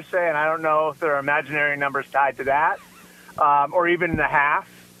quarters, say, and I don't know if there are imaginary numbers tied to that, or even in the half.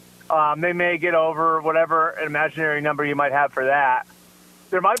 They may get over whatever imaginary number you might have for that.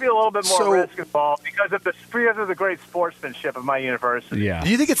 There might be a little bit more risk involved because of the great sportsmanship of my university. Yeah. Do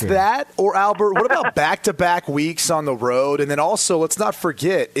you think it's that, or Albert? What about back-to-back weeks on the road, and then also let's not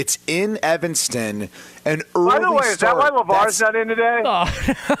forget it's in Evanston. An early By the way, is that why LeVar's not in today?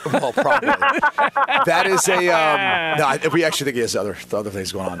 Well, probably. That is no. We actually think he has other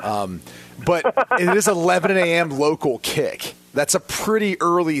things going on. But it is 11 a.m. local kick. That's a pretty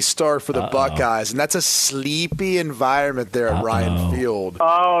early start for the Buckeyes, and that's a sleepy environment there at Ryan Field.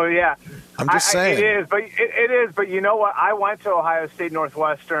 Oh, yeah. I'm just saying. It is, but you know what? I went to Ohio State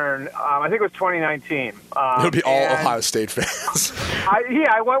Northwestern, I think it was 2019. It would be all Ohio State fans.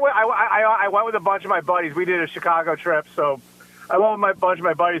 I went with a bunch of my buddies. We did a Chicago trip, so I went with a bunch of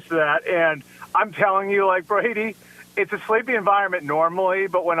my buddies to that, and I'm telling you, Brady, it's a sleepy environment normally,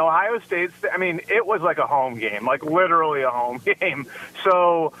 but when Ohio State's, it was like a home game, literally a home game.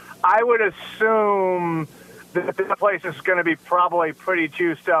 So I would assume that the place is going to be probably pretty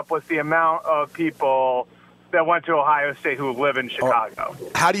juiced up with the amount of people that went to Ohio State who live in Chicago.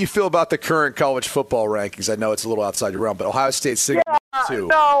 How do you feel about the current college football rankings? I know it's a little outside your realm, but Ohio State's sitting too.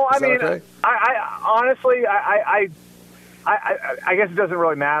 No, okay? I honestly, I guess it doesn't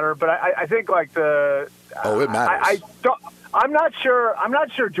really matter, but I think it matters. I'm not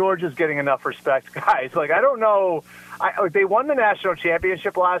sure Georgia's getting enough respect, guys. I don't know. They won the national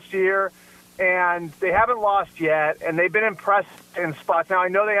championship last year, and they haven't lost yet, and they've been impressed in spots. Now, I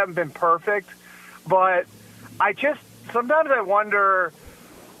know they haven't been perfect, but sometimes I wonder,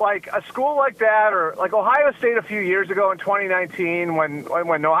 a school like that, or Ohio State a few years ago in 2019 when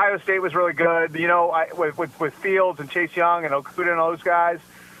Ohio State was really good, with Fields and Chase Young and Okuda and those guys.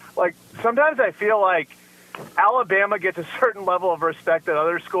 Sometimes I feel like Alabama gets a certain level of respect that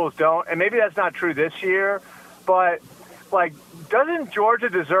other schools don't, and maybe that's not true this year, but doesn't Georgia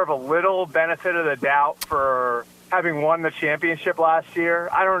deserve a little benefit of the doubt for having won the championship last year?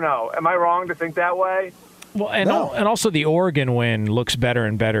 I don't know. Am I wrong to think that way? Well, and also the Oregon win looks better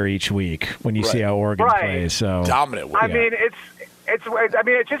and better each week when you see how Oregon plays. So dominant win.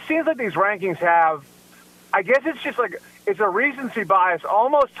 It just seems like these rankings have. I guess it's just it's a recency bias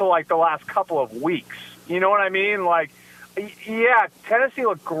almost to the last couple of weeks. You know what I mean? Yeah, Tennessee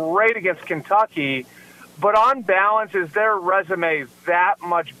looked great against Kentucky, but on balance, is their resume that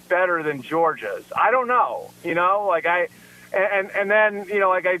much better than Georgia's? I don't know. There's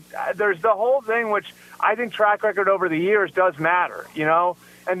the whole thing which I think track record over the years does matter.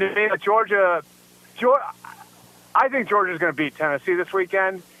 And to me, Georgia, I think Georgia's going to beat Tennessee this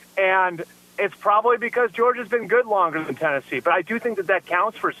weekend, and it's probably because Georgia's been good longer than Tennessee. But I do think that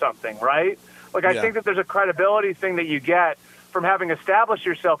counts for something, right? Like, I think that there's a credibility thing that you get from having established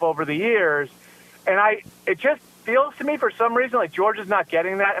yourself over the years. And it just feels to me for some reason like Georgia's not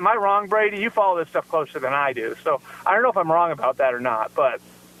getting that. Am I wrong, Brady? You follow this stuff closer than I do. So I don't know if I'm wrong about that or not, but.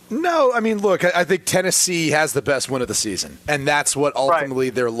 No, I mean, look, I think Tennessee has the best win of the season, and that's what ultimately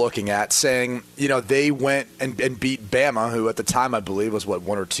they're looking at, saying, they went and beat Bama, who at the time I believe was, 1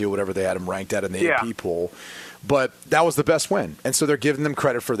 or 2, whatever they had them ranked at in the AP poll. But that was the best win, and so they're giving them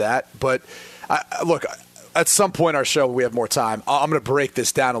credit for that. But, look, at some point in our show, we have more time. I'm going to break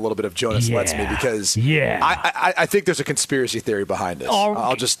this down a little bit if Jonas lets me, because I think there's a conspiracy theory behind this.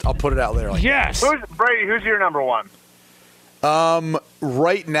 I'll put it out there. Brady, who's your number one?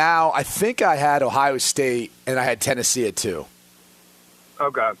 Right now, I think I had Ohio State and I had Tennessee at 2.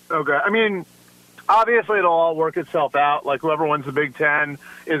 Okay. I mean, obviously it'll all work itself out. Like, whoever wins the Big Ten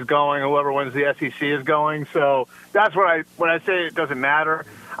is going, whoever wins the SEC is going. So that's when I say it doesn't matter.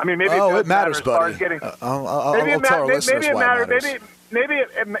 I mean, maybe it matters, buddy. Maybe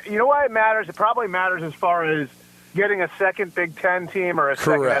it matters. You know why it matters? It probably matters as far as getting a second Big Ten team or a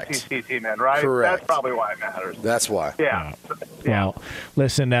second SEC team in, right? Correct. That's probably why it matters. That's why. Yeah. Well,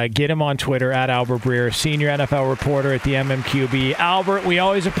 listen, get him on Twitter at Albert Breer, senior NFL reporter at the MMQB. Albert, we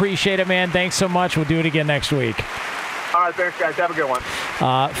always appreciate it, man. Thanks so much. We'll do it again next week. All right, thanks, guys. Have a good one.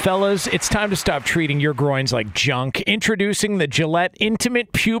 Fellas, it's time to stop treating your groins like junk. Introducing the Gillette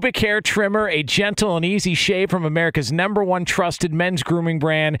Intimate Pubic Hair Trimmer, a gentle and easy shave from America's #1 trusted men's grooming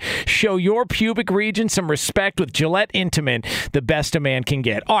brand. Show your pubic region some respect with Gillette Intimate, the best a man can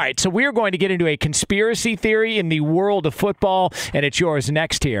get. All right, so we're going to get into a conspiracy theory in the world of football, and it's yours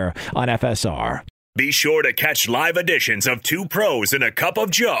next here on FSR. Be sure to catch live editions of Two Pros and a Cup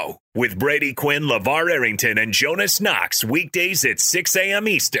of Joe with Brady Quinn, LeVar Arrington, and Jonas Knox weekdays at 6 a.m.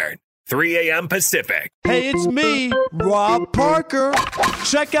 Eastern, 3 a.m. Pacific. Hey, it's me, Rob Parker.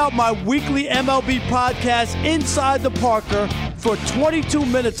 Check out my weekly MLB podcast, Inside the Parker, for 22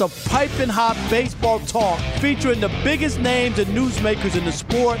 minutes of piping hot baseball talk featuring the biggest names and newsmakers in the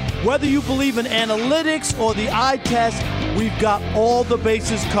sport. Whether you believe in analytics or the eye test, we've got all the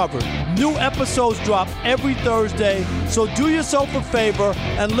bases covered. New episodes drop every Thursday, so do yourself a favor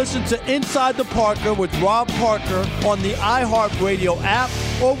and listen to Inside the Parker with Rob Parker on the iHeartRadio app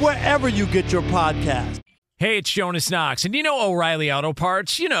or wherever you get your podcast. Hey, it's Jonas Knox, and you know O'Reilly Auto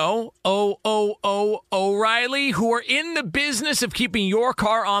Parts, O'Reilly, who are in the business of keeping your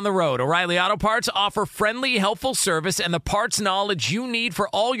car on the road. O'Reilly Auto Parts offer friendly, helpful service and the parts knowledge you need for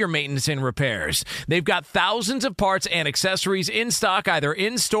all your maintenance and repairs. They've got thousands of parts and accessories in stock, either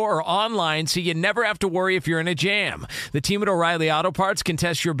in-store or online, so you never have to worry if you're in a jam. The team at O'Reilly Auto Parts can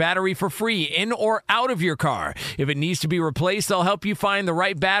test your battery for free, in or out of your car. If it needs to be replaced, they'll help you find the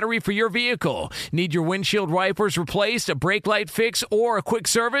right battery for your vehicle. Need your windshield wipers replaced, a brake light fix, or a quick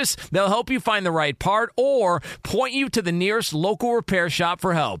service? They'll help you find the right part or point you to the nearest local repair shop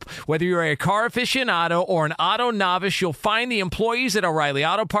for help. Whether you're a car aficionado or an auto novice, you'll find the employees at O'Reilly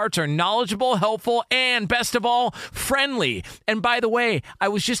Auto Parts are knowledgeable, helpful, and best of all, friendly. And by the way, I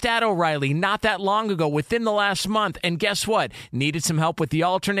was just at O'Reilly not that long ago, within the last month, and guess what? Needed some help with the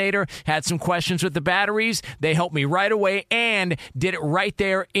alternator, had some questions with the batteries. They helped me right away and did it right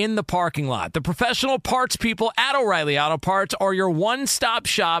there in the parking lot. The professional parts people at O'Reilly Auto Parts are your one-stop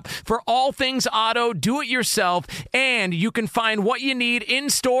shop for all things auto, do-it-yourself, and you can find what you need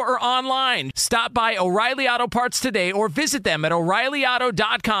in-store or online. Stop by O'Reilly Auto Parts today or visit them at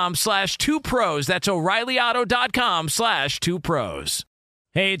O'ReillyAuto.com/2pros. That's O'ReillyAuto.com/2pros.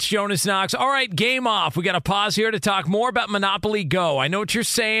 Hey, it's Jonas Knox. All right, game off. We got to pause here to talk more about Monopoly Go. I know what you're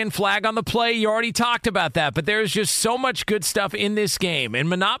saying, flag on the play. You already talked about that, but there's just so much good stuff in this game. In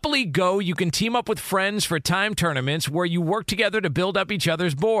Monopoly Go, you can team up with friends for time tournaments where you work together to build up each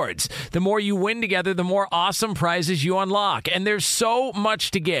other's boards. The more you win together, the more awesome prizes you unlock, and there's so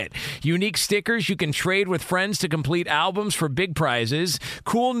much to get. Unique stickers you can trade with friends to complete albums for big prizes,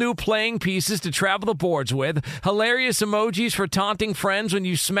 cool new playing pieces to travel the boards with, hilarious emojis for taunting friends when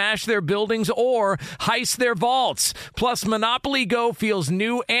you smash their buildings or heist their vaults. Plus, Monopoly Go feels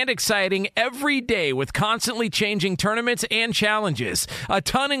new and exciting every day with constantly changing tournaments and challenges. A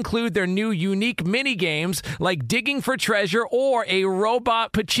ton include their new unique mini games like digging for treasure or a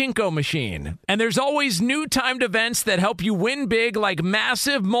robot pachinko machine. And there's always new timed events that help you win big, like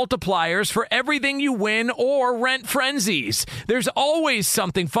massive multipliers for everything you win or rent frenzies. There's always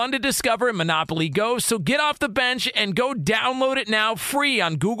something fun to discover in Monopoly Go, so get off the bench and go download it now free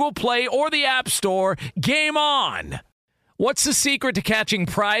on Google Play or the App Store. Game on! What's the secret to catching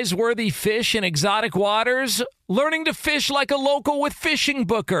prize-worthy fish in exotic waters? Learning to fish like a local with Fishing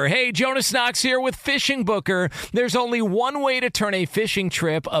Booker. Hey, Jonas Knox here with Fishing Booker. There's only one way to turn a fishing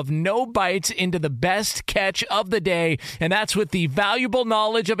trip of no bites into the best catch of the day, and that's with the valuable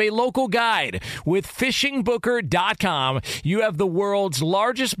knowledge of a local guide. With fishingbooker.com, you have the world's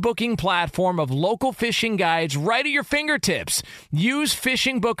largest booking platform of local fishing guides right at your fingertips. Use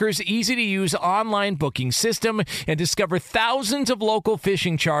Fishing Booker's easy-to-use online booking system and discover thousands of local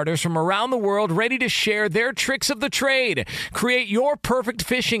fishing charters from around the world ready to share their tricks of the trade. Create your perfect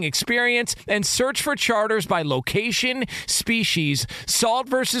fishing experience and search for charters by location, species, salt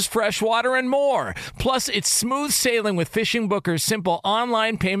versus freshwater, and more. Plus, it's smooth sailing with Fishing Booker's simple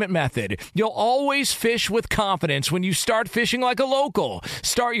online payment method. You'll always fish with confidence when you start fishing like a local.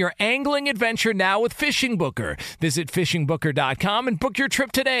 Start your angling adventure now with Fishing Booker. Visit fishingbooker.com and book your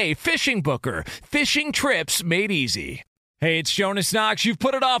trip today. Fishing Booker. Fishing trips made easy. Hey, it's Jonas Knox. You've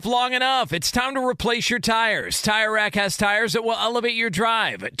put it off long enough. It's time to replace your tires. Tire Rack has tires that will elevate your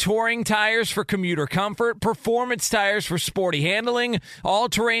drive. Touring tires for commuter comfort, performance tires for sporty handling,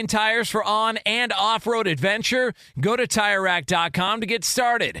 all-terrain tires for on- and off-road adventure. Go to TireRack.com to get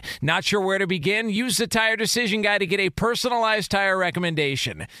started. Not sure where to begin? Use the Tire Decision Guide to get a personalized tire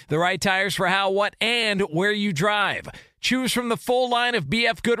recommendation. The right tires for how, what, and where you drive. Choose from the full line of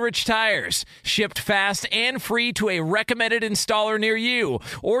BF Goodrich tires, shipped fast and free to a recommended installer near you,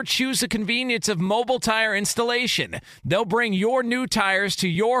 or choose the convenience of mobile tire installation. They'll bring your new tires to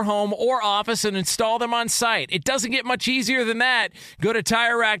your home or office and install them on site. It doesn't get much easier than that. Go to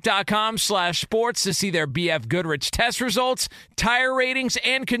TireRack.com/sports to see their BF Goodrich test results, tire ratings,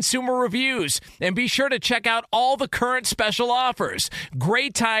 and consumer reviews. And be sure to check out all the current special offers.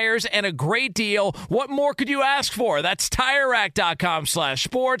 Great tires and a great deal. What more could you ask for? That's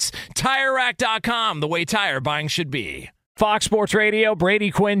TireRack.com/sports. TireRack.com, the way tire buying should be. Fox Sports Radio, Brady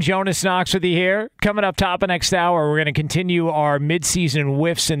Quinn, Jonas Knox with you here. Coming up top of next hour, we're going to continue our midseason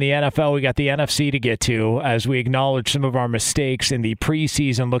whiffs in the NFL. We got the NFC to get to as we acknowledge some of our mistakes in the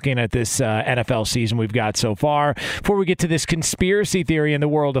preseason, looking at this NFL season we've got so far. Before we get to this conspiracy theory in the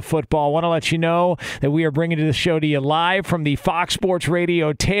world of football, I want to let you know that we are bringing the show to you live from the Fox Sports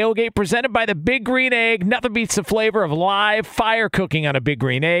Radio tailgate presented by the Big Green Egg. Nothing beats the flavor of live fire cooking on a Big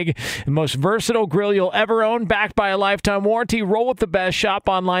Green Egg. The most versatile grill you'll ever own, backed by a lifetime warranty. Roll with the best. Shop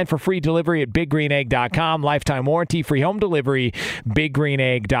online for free delivery at biggreenegg.com. Lifetime warranty, free home delivery,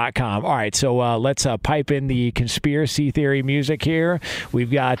 biggreenegg.com. All right, so let's pipe in the conspiracy theory music here. We've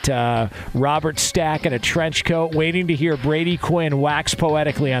got Robert Stack in a trench coat waiting to hear Brady Quinn wax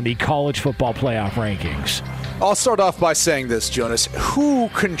poetically on the college football playoff rankings. I'll start off by saying this, Jonas. Who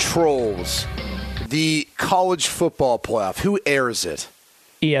controls the college football playoff? Who airs it?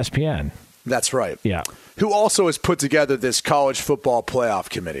 ESPN. That's right. Yeah. Who also has put together this college football playoff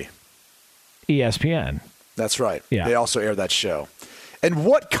committee? ESPN. That's right. Yeah. They also air that show. And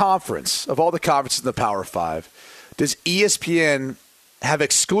what conference, of all the conferences in the Power Five, does ESPN have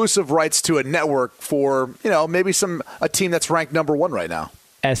exclusive rights to a network for, maybe a team that's ranked number one right now?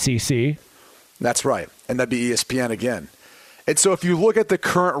 SEC. That's right. And that'd be ESPN again. And so if you look at the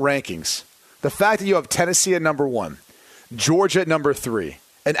current rankings, the fact that you have Tennessee at number 1, Georgia at number 3,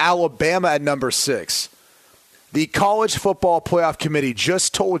 and Alabama at number 6, the College Football Playoff Committee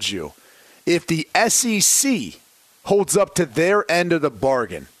just told you if the SEC holds up to their end of the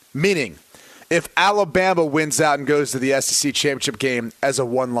bargain, meaning if Alabama wins out and goes to the SEC championship game as a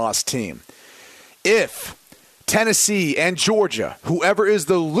one-loss team, if Tennessee and Georgia, whoever is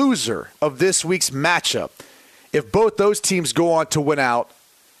the loser of this week's matchup, if both those teams go on to win out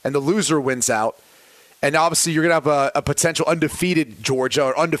and the loser wins out, and obviously you're going to have a potential undefeated Georgia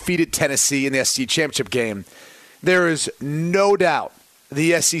or undefeated Tennessee in the SEC championship game, there is no doubt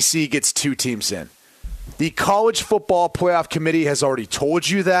the SEC gets 2 teams in. The College Football Playoff Committee has already told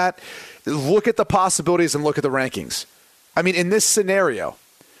you that. Look at the possibilities and look at the rankings. I mean, in this scenario,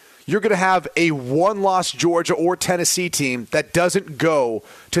 you're going to have a one-loss Georgia or Tennessee team that doesn't go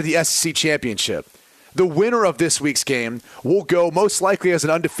to the SEC championship. The winner of this week's game will go most likely as an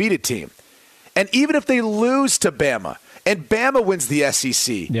undefeated team. And even if they lose to Bama and Bama wins the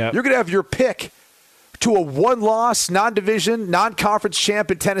SEC, You're going to have your pick to a one-loss, non-division, non-conference champ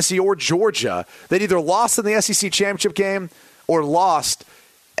in Tennessee or Georgia that either lost in the SEC championship game or lost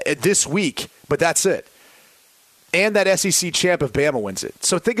this week, but that's it. And that SEC champ if Bama wins it.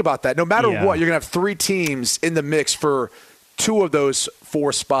 So think about that. No matter what, you're going to have 3 teams in the mix for 2 of those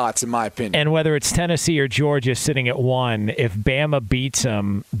 4 spots, in my opinion. And whether it's Tennessee or Georgia sitting at 1, if Bama beats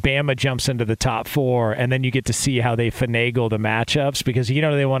them, Bama jumps into the top 4, and then you get to see how they finagle the matchups because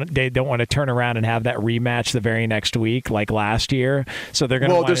they don't want to turn around and have that rematch the very next week like last year. So they're going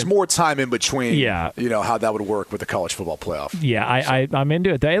to. Well, there's more time in between. Yeah, how that would work with the college football playoff. Yeah, I'm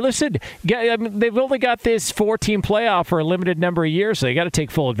into it. Hey, listen, they've only got this 4-team playoff for a limited number of years, so they got to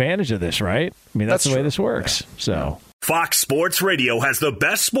take full advantage of this, right? I mean, that's the way this works. Yeah. So. Fox Sports Radio has the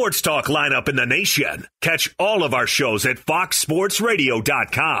best sports talk lineup in the nation. Catch all of our shows at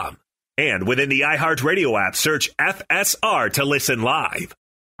foxsportsradio.com. And within the iHeartRadio app, search FSR to listen live.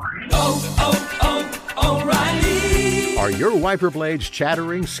 O'Reilly. Are your wiper blades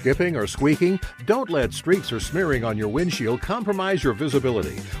chattering, skipping, or squeaking? Don't let streaks or smearing on your windshield compromise your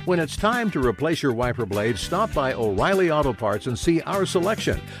visibility. When it's time to replace your wiper blades, stop by O'Reilly Auto Parts and see our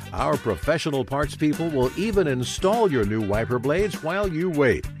selection. Our professional parts people will even install your new wiper blades while you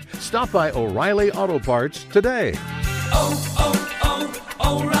wait. Stop by O'Reilly Auto Parts today.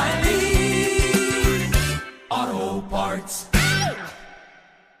 O'Reilly Auto Parts.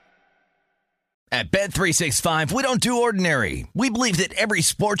 At Bet365, we don't do ordinary. We believe that every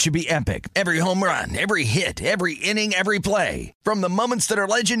sport should be epic. Every home run, every hit, every inning, every play. From the moments that are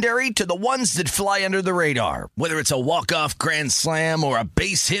legendary to the ones that fly under the radar. Whether it's a walk-off grand slam or a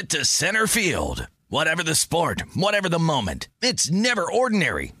base hit to center field. Whatever the sport, whatever the moment. It's never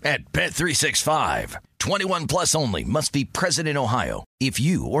ordinary at Bet365. 21 plus only. Must be present in Ohio. If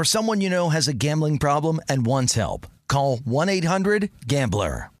you or someone you know has a gambling problem and wants help, call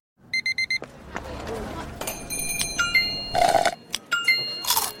 1-800-GAMBLER.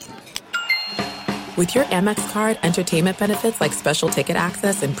 With your Amex card, entertainment benefits like special ticket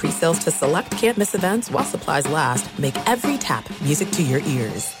access and pre-sales to select can't-miss events while supplies last make every tap music to your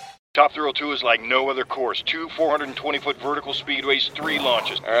ears. Top Thrill 2 is like no other course. 2 420-foot vertical speedways, 3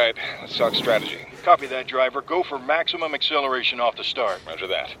 launches. All right, let's talk strategy. Copy that, driver. Go for maximum acceleration off the start. Roger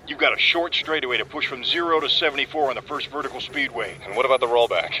that. You've got a short straightaway to push from 0 to 74 on the first vertical speedway. And what about the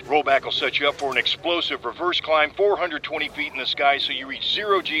rollback? Rollback will set you up for an explosive reverse climb 420 feet in the sky so you reach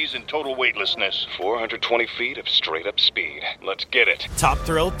 0 G's in total weightlessness. 420 feet of straight-up speed. Let's get it. Top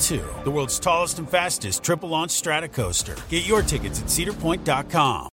Thrill 2, the world's tallest and fastest triple-launch strata coaster. Get your tickets at cedarpoint.com.